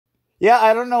Yeah,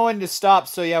 I don't know when to stop,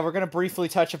 so yeah, we're gonna briefly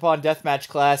touch upon Deathmatch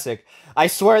Classic. I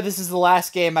swear this is the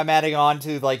last game I'm adding on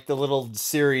to, like, the little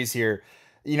series here.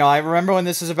 I remember when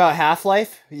this was about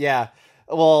Half-Life? Yeah.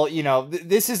 Well,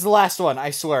 this is the last one, I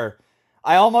swear.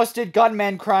 I almost did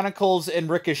Gunman Chronicles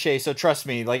and Ricochet, so trust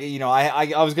me, like,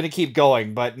 I was gonna keep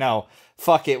going, but no.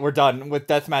 Fuck it, we're done with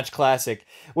Deathmatch Classic.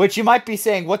 Which you might be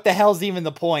saying, what the hell's even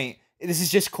the point? This is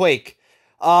just Quake.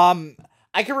 Um,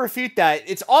 I can refute that.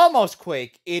 It's almost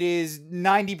Quake. It is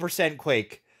 90%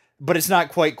 Quake, but it's not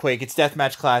quite Quake. It's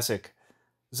Deathmatch Classic.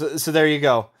 So there you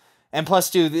go. And plus,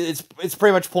 dude, it's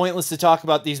pretty much pointless to talk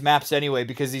about these maps anyway,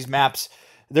 because these maps,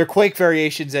 they're Quake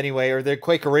variations anyway, or they're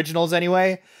Quake originals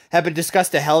anyway, have been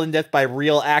discussed to hell and death by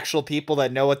real, actual people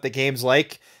that know what the game's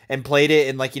like and played it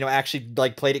and, like, actually,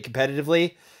 like, played it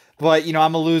competitively. But,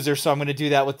 I'm a loser, so I'm going to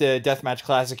do that with the Deathmatch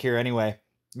Classic here anyway.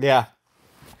 Yeah.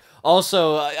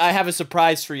 Also, I have a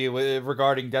surprise for you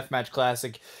regarding Deathmatch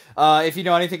Classic. If you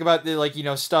know anything about the, like,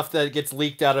 stuff that gets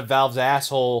leaked out of Valve's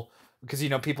asshole, because,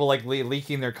 people like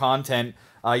leaking their content,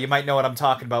 you might know what I'm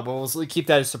talking about, but we'll keep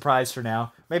that as a surprise for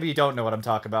now. Maybe you don't know what I'm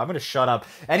talking about. I'm going to shut up.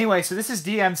 Anyway, so this is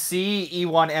DMC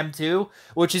E1M2,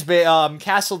 which is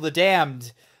Castle the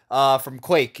Damned from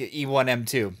Quake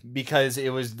E1M2, because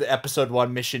it was the episode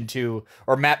 1, mission 2,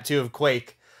 or map 2 of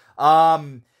Quake.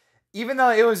 Even though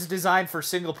it was designed for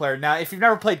single player. Now, if you've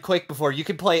never played Quake before, you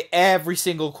can play every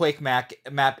single Quake map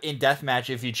in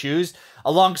Deathmatch if you choose,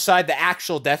 alongside the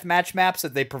actual Deathmatch maps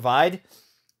that they provide.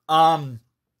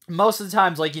 Most of the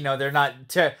times, like, they're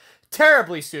not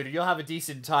terribly suited. You'll have a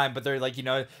decent time, but they're like,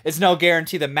 it's no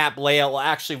guarantee the map layout will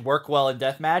actually work well in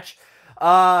Deathmatch.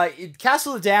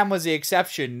 Castle of the Dam was the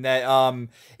exception. That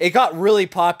it got really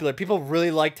popular. People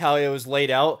really liked how it was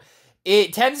laid out.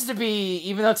 It tends to be,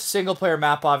 even though it's a single-player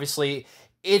map, obviously,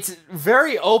 it's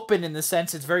very open in the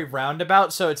sense it's very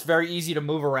roundabout, so it's very easy to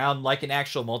move around like an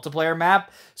actual multiplayer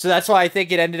map. So that's why I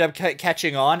think it ended up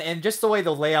catching on, and just the way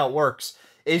the layout works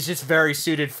is just very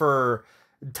suited for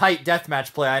tight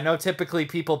deathmatch play. I know typically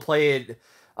people play it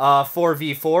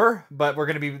 4v4, but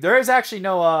there is actually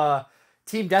no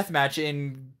team deathmatch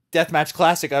in Deathmatch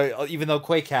Classic, even though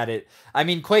Quake had it. I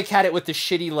mean, Quake had it with the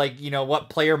shitty, like, what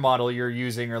player model you're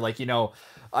using, or, like,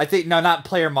 I think, no, not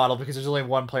player model, because there's only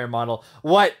one player model.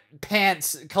 What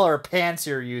color of pants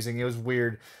you're using. It was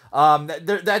weird.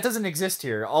 That doesn't exist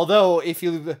here. Although, if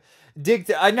you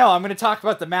I know, I'm going to talk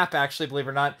about the map, actually, believe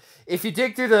it or not. If you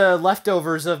dig through the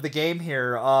leftovers of the game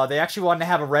here, they actually wanted to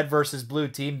have a red versus blue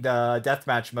team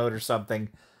deathmatch mode or something.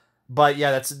 But,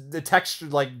 yeah, that's the text,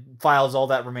 like, files, all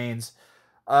that remains.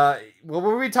 What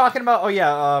were we talking about? Oh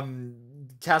yeah,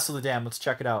 Castle of the Dam. Let's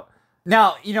check it out.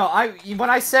 Now, when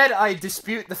I said I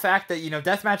dispute the fact that,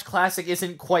 Deathmatch Classic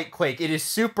isn't quite Quake, it is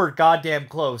super goddamn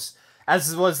close,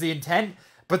 as was the intent,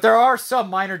 but there are some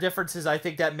minor differences, I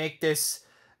think, that make this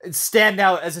stand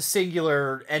out as a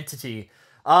singular entity.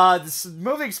 This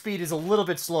moving speed is a little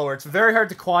bit slower. It's very hard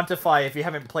to quantify if you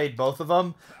haven't played both of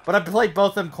them, but I've played both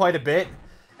of them quite a bit,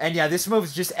 and yeah, this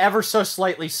moves just ever so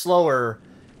slightly slower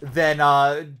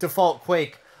than default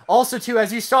Quake. Also, too,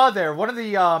 as you saw there, one of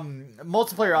the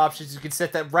multiplayer options you can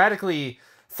set that radically,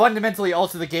 fundamentally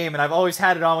alter the game, and I've always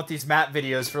had it on with these map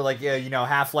videos for, like,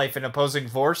 Half-Life and Opposing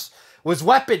Force, was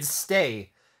weapons stay.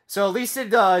 So at least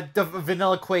in the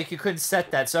vanilla Quake, you couldn't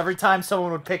set that. So every time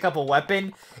someone would pick up a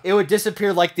weapon, it would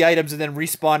disappear like the items and then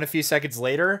respawn a few seconds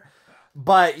later.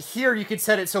 But here, you can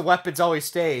set it so weapons always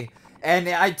stay.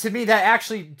 And to me, that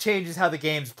actually changes how the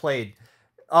game's played.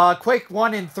 Quake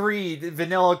 1 and 3,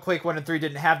 vanilla Quake 1 and 3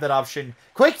 didn't have that option.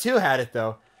 Quake 2 had it,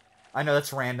 though. I know,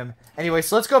 that's random. Anyway,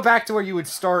 so let's go back to where you would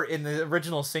start in the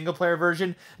original single-player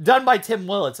version. Done by Tim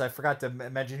Willits. I forgot to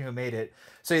mention who made it.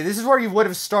 So yeah, this is where you would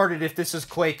have started if this was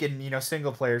Quake in,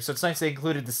 single-player. So it's nice they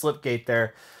included the slipgate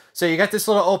there. So you got this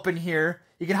little open here.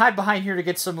 You can hide behind here to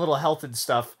get some little health and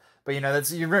stuff. But,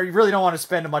 you really don't want to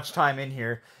spend much time in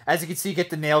here. As you can see, you get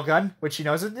the nail gun, which,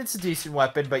 it's a decent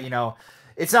weapon, but,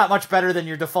 it's not much better than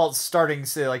your default starting,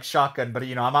 say, like, shotgun, but,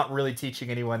 I'm not really teaching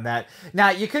anyone that. Now,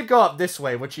 you could go up this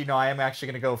way, which, I am actually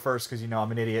going to go first, because,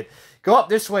 I'm an idiot. Go up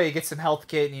this way, get some health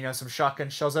kit, and, some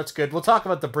shotgun shells, that's good. We'll talk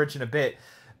about the bridge in a bit.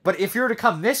 But if you were to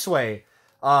come this way,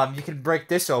 you can break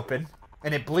this open,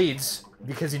 and it bleeds,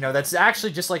 because, that's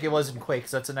actually just like it was in Quake,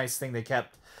 so that's a nice thing they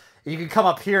kept. You can come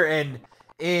up here,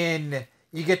 and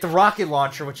you get the rocket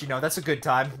launcher, which, that's a good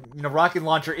time. Rocket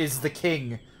launcher is the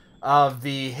king of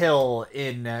the hill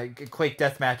in Quake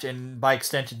Deathmatch, and by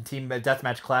extension, Team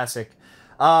Deathmatch Classic.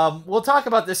 We'll talk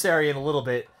about this area in a little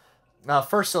bit.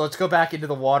 First, so let's go back into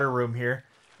the water room here.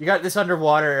 You got this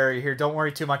underwater area here. Don't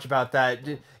worry too much about that.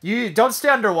 You don't stay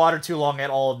underwater too long at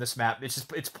all in this map.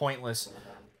 It's pointless.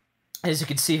 As you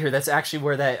can see here, that's actually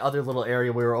where that other little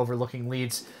area we were overlooking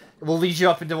leads. It will lead you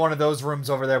up into one of those rooms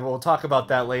over there, but we'll talk about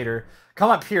that later.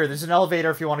 Come up here. There's an elevator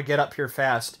if you want to get up here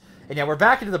fast. And yeah, we're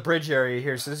back into the bridge area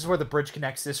here, so this is where the bridge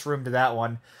connects this room to that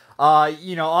one.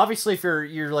 You know, obviously if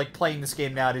you're like playing this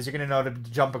game nowadays, you're going to know to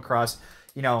jump across,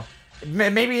 you know,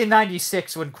 maybe in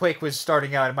 96 when Quake was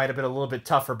starting out, it might have been a little bit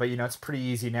tougher, but you know, it's pretty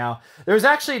easy now. There's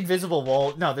actually invisible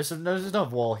wall. No, there's no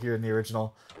wall here in the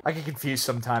original. I get confused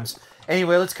sometimes.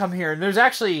 Anyway, let's come here. And there's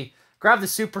actually... Grab the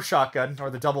super shotgun, or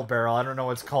the double barrel. I don't know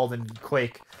what it's called in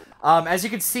Quake. As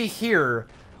you can see here,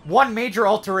 one major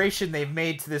alteration they've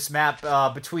made to this map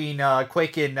between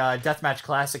Quake and Deathmatch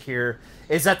Classic here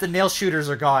is that the nail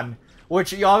shooters are gone.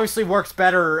 Which obviously works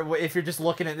better if you're just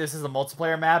looking at this as a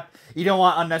multiplayer map. You don't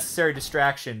want unnecessary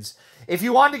distractions. If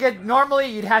you want to get...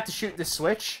 Normally, you'd have to shoot the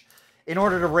switch in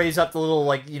order to raise up the little,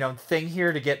 like, you know, thing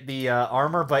here to get the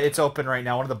armor, but it's open right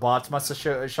now. One of the bots must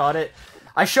have shot it.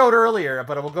 I showed earlier,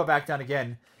 but I will go back down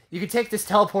again. You can take this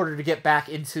teleporter to get back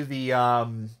into the,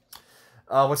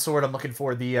 what's the word I'm looking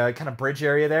for? The, kind of bridge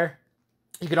area there.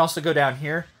 You can also go down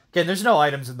here. Again, there's no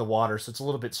items in the water, so it's a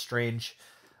little bit strange.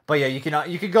 But yeah, you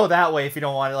can go that way if you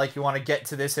don't want to, like, you want to get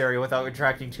to this area without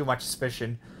attracting too much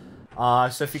suspicion.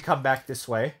 So if you come back this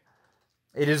way,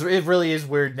 it really is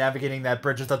weird navigating that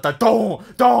bridge with the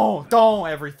don't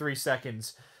every 3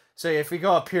 seconds. So if we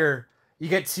go up here, you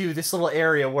get to this little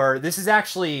area where this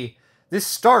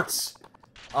starts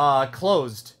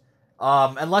closed.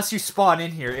 Unless you spawn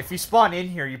in here. If you spawn in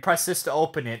here, you press this to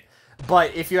open it.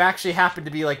 But if you actually happen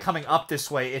to be like coming up this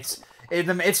way,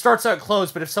 it starts out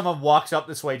closed, but if someone walks up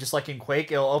this way, just like in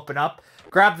Quake, it'll open up.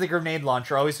 Grab the grenade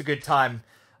launcher, always a good time.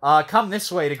 Come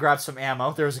this way to grab some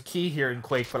ammo. There's a key here in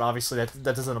Quake, but obviously that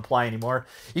doesn't apply anymore.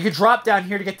 You can drop down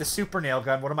here to get the super nail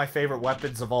gun, one of my favorite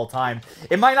weapons of all time.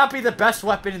 It might not be the best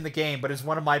weapon in the game, but it's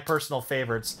one of my personal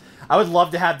favorites. I would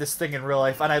love to have this thing in real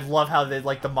life, and I love how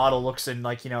the model looks in,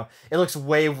 like, you know, it looks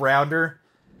way rounder.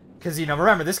 Because, you know,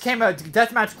 remember, this came out,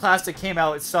 Deathmatch Classic came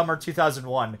out in summer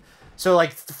 2001. So,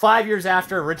 like, 5 years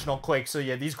after original Quake. So,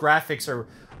 yeah, these graphics are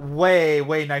way,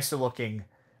 way nicer looking.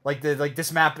 Like,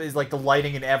 this map is, like, the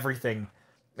lighting and everything.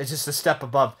 It's just a step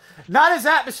above. Not as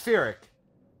atmospheric.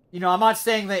 You know, I'm not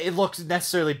saying that it looks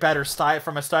necessarily better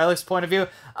from a stylist point of view.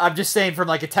 I'm just saying from,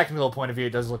 like, a technical point of view,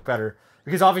 it does look better.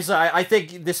 Because, obviously, I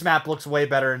think this map looks way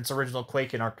better in its original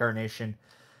Quake incarnation.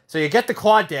 So, you get the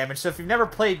quad damage. So, if you've never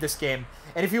played this game,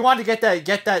 and if you want to get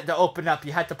that to open up,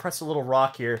 you had to press a little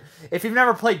rock here. If you've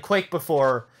never played Quake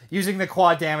before, using the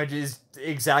quad damage is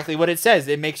exactly what it says.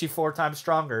 It makes you 4 times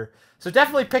stronger. So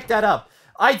definitely pick that up.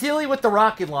 Ideally with the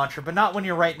rocket launcher, but not when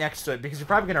you're right next to it, because you're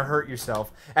probably going to hurt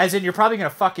yourself. As in, you're probably going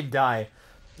to fucking die.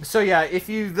 So yeah, if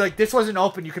you, like, this wasn't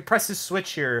open, you could press this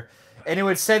switch here, and it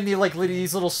would send the, like,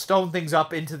 these little stone things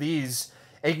up into these.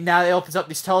 And now it opens up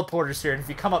these teleporters here, and if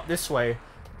you come up this way,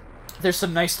 there's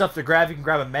some nice stuff to grab. You can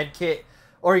grab a med kit,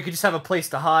 or you can just have a place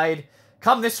to hide.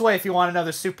 Come this way if you want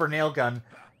another super nail gun.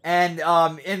 And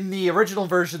in the original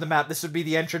version of the map, this would be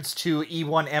the entrance to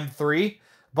E1M3.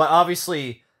 But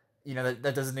obviously, you know,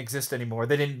 that doesn't exist anymore.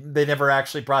 They never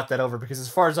actually brought that over, because as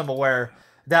far as I'm aware,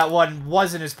 that one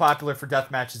wasn't as popular for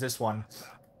deathmatch as this one.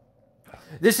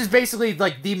 This is basically,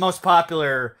 like, the most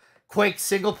popular Quake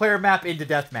single-player map into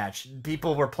deathmatch.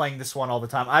 People were playing this one all the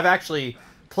time. I've actually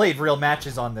played real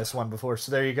matches on this one before,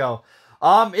 so there you go.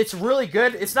 It's really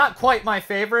good. It's not quite my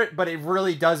favorite, but it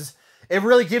really does... It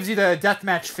really gives you the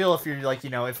deathmatch feel if you're, like, you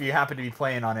know, if you happen to be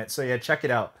playing on it. So yeah, check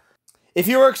it out. If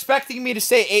you were expecting me to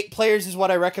say 8 players is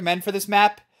what I recommend for this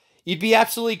map, you'd be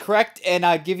absolutely correct, and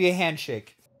I'd give you a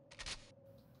handshake.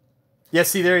 Yeah,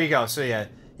 see, there you go. So yeah,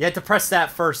 you have to press that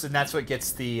first, and that's what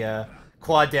gets the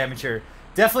quad damage here.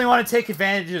 Definitely want to take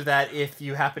advantage of that if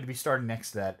you happen to be starting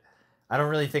next to that. I don't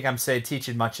really think I'm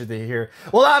teaching much of it here.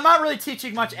 Well, I'm not really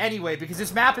teaching much anyway, because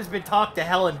this map has been talked to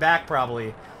hell and back,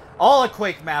 probably. All the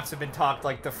Quake maps have been talked,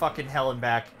 like, to fucking hell and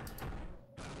back.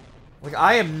 Like,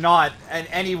 I am not in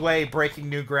any way breaking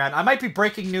new ground. I might be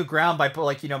breaking new ground by,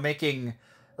 like, you know, making,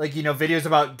 like, you know, videos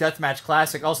about Deathmatch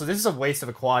Classic. Also, this is a waste of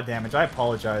a quad damage. I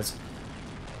apologize.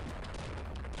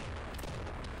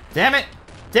 Damn it!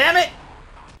 Damn it!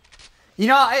 You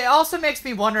know, it also makes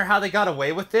me wonder how they got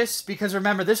away with this, because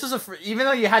remember, this was even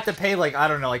though you had to pay, like, I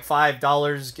don't know, like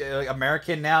 $5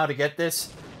 American now to get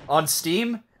this on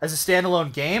Steam as a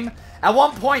standalone game, at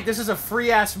one point, this is a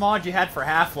free-ass mod you had for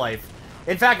Half-Life.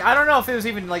 In fact, I don't know if it was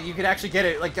even, like, you could actually get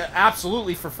it, like,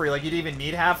 absolutely for free. Like, you'd even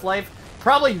need Half-Life.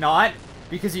 Probably not,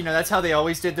 because, you know, that's how they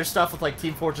always did their stuff with, like,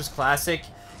 Team Fortress Classic.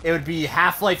 It would be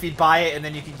Half-Life, you'd buy it, and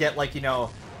then you could get, like,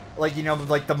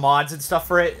 like, the mods and stuff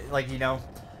for it. Like, you know.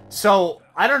 So,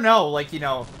 I don't know, like, you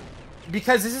know,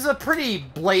 because this is a pretty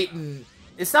blatant...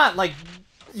 it's not like,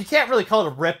 you can't really call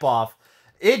it a ripoff.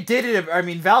 It did it, I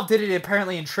mean, Valve did it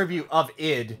apparently in tribute of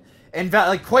id. And,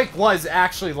 like, Quake was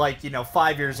actually, like,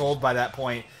 5 years old by that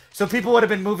point. So people would have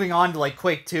been moving on to, like,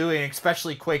 Quake 2 and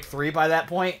especially Quake 3 by that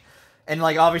point. And,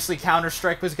 like, obviously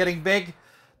Counter-Strike was getting big.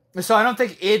 So I don't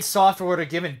think id Software would have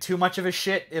given too much of a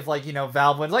shit if, like,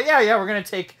 Valve went, like, yeah, we're gonna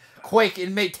take Quake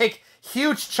and take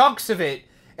huge chunks of it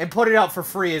and put it out for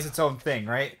free as its own thing,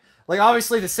 right? Like,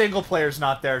 obviously the single player's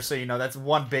not there, so, that's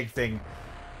one big thing.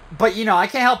 But, I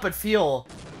can't help but feel...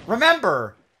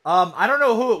 Remember, I don't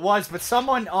know who it was, but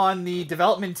someone on the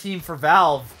development team for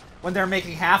Valve, when they were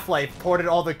making Half-Life, ported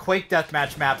all the Quake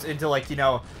Deathmatch maps into, like,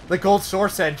 the Gold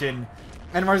Source engine,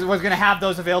 and was gonna have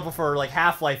those available for, like,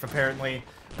 Half-Life, apparently.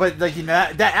 But, like,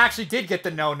 that actually did get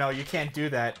the no, you can't do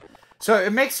that. So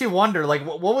it makes you wonder, like,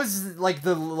 what was, like,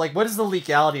 what is the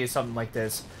legality of something like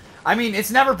this? I mean,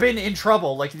 it's never been in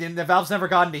trouble. Like, the Valve's never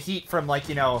gotten to heat from, like,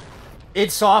 id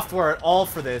Software at all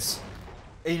for this.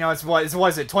 It's what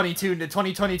is it,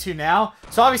 2022 now?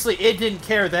 So obviously it didn't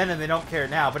care then and they don't care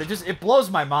now, but it blows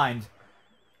my mind.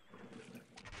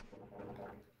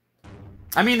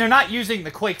 I mean, they're not using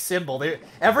the Quake symbol.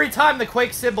 Every time the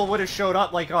Quake symbol would have showed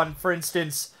up, like on, for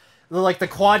instance, the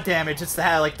quad damage, it's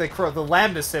the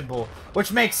lambda symbol,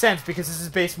 which makes sense because this is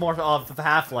based more off of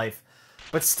Half-Life.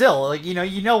 But still, like,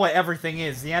 you know what everything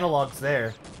is. The analog's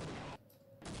there.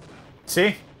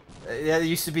 See? That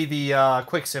used to be the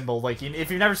Quake symbol. Like,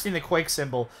 if you've never seen the Quake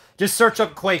symbol, just search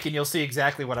up Quake and you'll see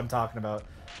exactly what I'm talking about.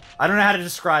 I don't know how to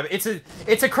describe it.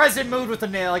 It's a crescent moon with a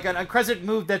nail, like a crescent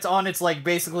moon that's on its, like,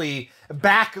 basically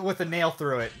back with a nail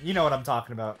through it. You know what I'm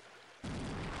talking about.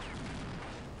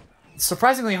 It's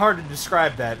surprisingly hard to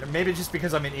describe that. Or maybe just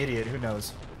because I'm an idiot. Who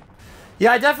knows?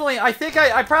 Yeah, I think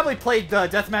I probably played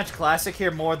Deathmatch Classic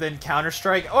here more than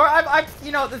Counter-Strike. Or,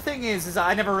 the thing is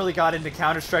I never really got into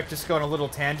Counter-Strike, just going a little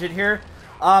tangent here.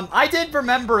 I did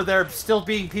remember there still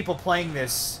being people playing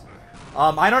this.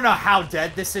 I don't know how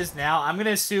dead this is now. I'm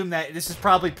gonna assume that this is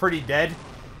probably pretty dead.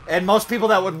 And most people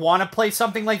that would want to play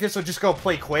something like this would just go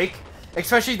play Quake.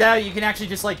 Especially that you can actually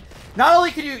just, like, not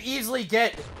only can you easily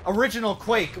get original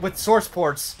Quake with source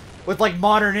ports, with, like,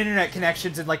 modern internet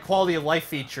connections and, like, quality of life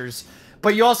features,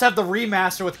 but you also have the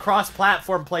remaster with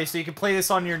cross-platform play, so you can play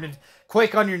this on your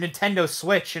Quake on your Nintendo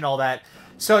Switch and all that.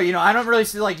 So, I don't really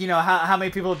see, like, how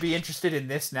many people would be interested in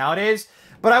this nowadays.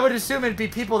 But I would assume it'd be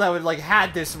people that would, like,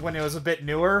 had this when it was a bit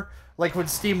newer. Like, when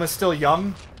Steam was still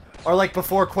young. Or, like,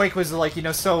 before Quake was, like,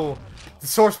 so... The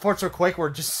source ports of Quake were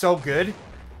just so good.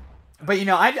 But,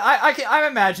 I'm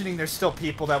imagining there's still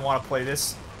people that want to play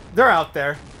this. They're out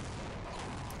there.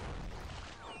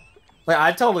 Like,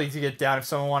 I'd totally get down if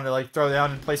someone wanted to, like, throw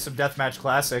down and play some Deathmatch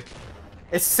Classic.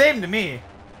 It's the same to me.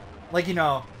 Like,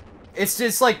 it's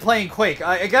just like playing Quake.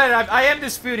 Again, I am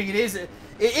disputing it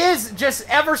is just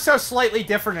ever so slightly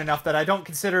different enough that I don't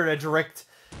consider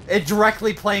it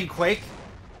directly playing Quake.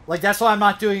 Like, that's why I'm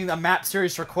not doing a map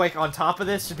series for Quake on top of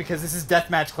this, just because this is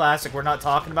Deathmatch Classic. We're not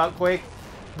talking about Quake.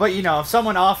 But, if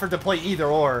someone offered to play either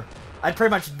or, I'd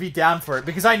pretty much be down for it,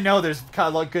 because I know there's kind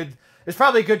of like there's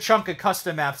probably a good chunk of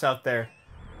custom maps out there.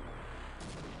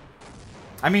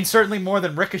 I mean, certainly more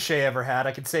than Ricochet ever had.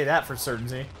 I can say that for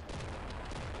certainty.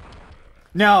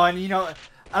 No, and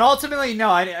and ultimately, no,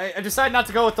 I decided not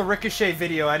to go with the Ricochet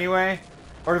video anyway.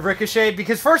 Or Ricochet,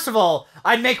 because first of all,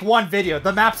 I'd make one video,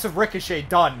 the maps of Ricochet,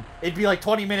 done. It'd be like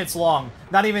 20 minutes long.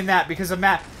 Not even that, because the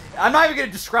map... I'm not even going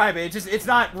to describe it. It's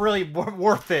not really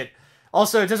worth it.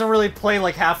 Also, it doesn't really play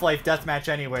like Half-Life Deathmatch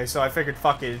anyway, so I figured,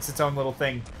 fuck it, it's its own little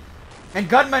thing. And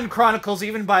Gunman Chronicles,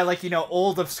 even by, like,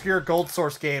 old, obscure Gold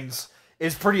Source games,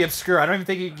 is pretty obscure. I don't even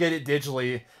think you can get it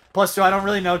digitally. Plus, too, I don't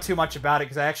really know too much about it,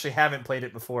 because I actually haven't played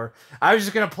it before. I was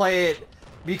just going to play it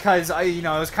because, it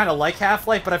was kind of like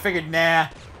Half-Life, but I figured, nah,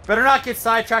 better not get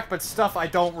sidetracked, but stuff I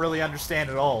don't really understand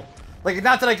at all. Like,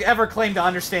 not that I ever claim to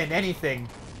understand anything,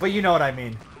 but you know what I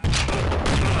mean.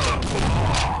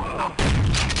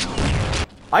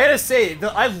 I gotta say,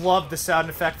 I love the sound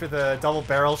effect for the double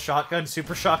barrel shotgun,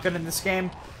 super shotgun in this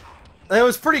game. It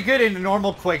was pretty good in a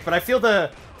normal Quake, but I feel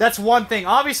that's one thing.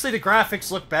 Obviously, the graphics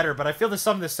look better, but I feel that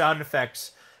some of the sound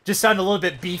effects just sound a little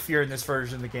bit beefier in this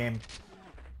version of the game.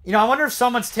 I wonder if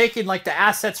someone's taken, like, the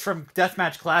assets from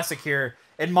Deathmatch Classic here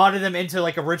and modded them into,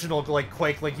 like, original, like,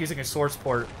 Quake, like, using a source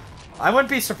port. I wouldn't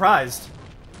be surprised.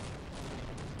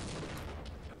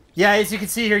 Yeah, as you can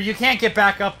see here, you can't get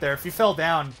back up there. If you fell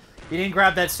down, you didn't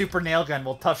grab that super nail gun,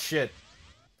 well, tough shit.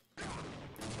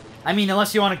 I mean,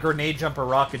 unless you want to grenade jump or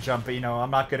rocket jump, but,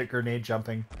 I'm not good at grenade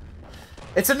jumping.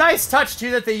 It's a nice touch,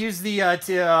 too, that they use the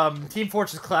Team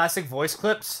Fortress Classic voice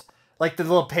clips. like the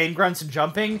little pain grunts and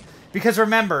jumping. Because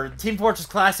remember, Team Fortress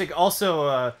Classic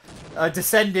also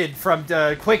descended from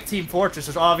Quake Team Fortress,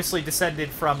 which obviously descended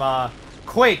from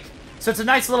Quake. So it's a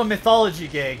nice little mythology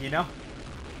gag, you know?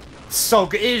 So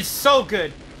good. It is so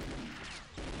good.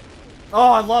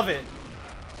 Oh, I love it.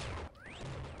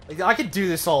 Like, I could do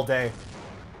this all day.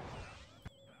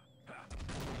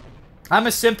 I'm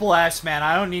a simple ass man.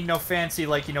 I don't need no fancy,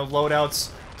 like, you know,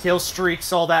 loadouts, kill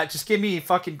streaks, all that. Just give me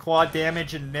fucking quad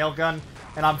damage and a nail gun,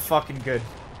 and I'm fucking good.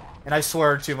 And I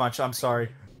swear too much. I'm sorry.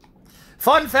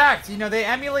 Fun fact, you know, they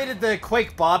emulated the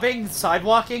Quake bobbing,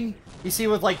 sidewalking. You see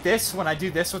with, like, this, when I do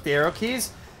this with the arrow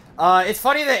keys. It's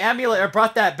funny they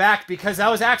brought that back because that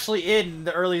was actually in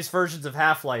the earliest versions of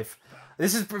Half-Life.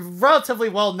 This is relatively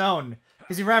well known.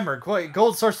 Because you remember,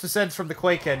 Gold Source descends from the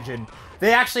Quake engine.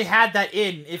 They actually had that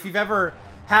in. If you've ever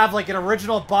have like an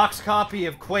original box copy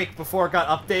of Quake before it got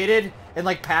updated and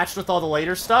like patched with all the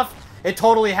later stuff, it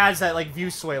totally has that like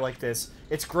view sway like this.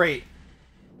 It's great.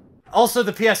 Also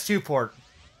the PS2 port.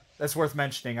 That's worth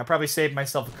mentioning. I probably saved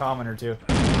myself a comment or two.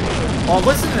 Oh,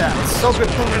 listen to that. It's so good.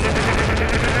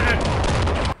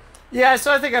 Yeah,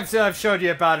 so I think I've showed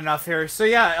you about enough here. So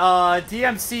yeah,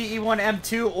 DMC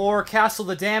E1M2 or Castle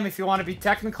the Dam if you want to be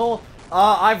technical.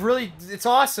 It's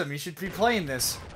awesome. You should be playing this.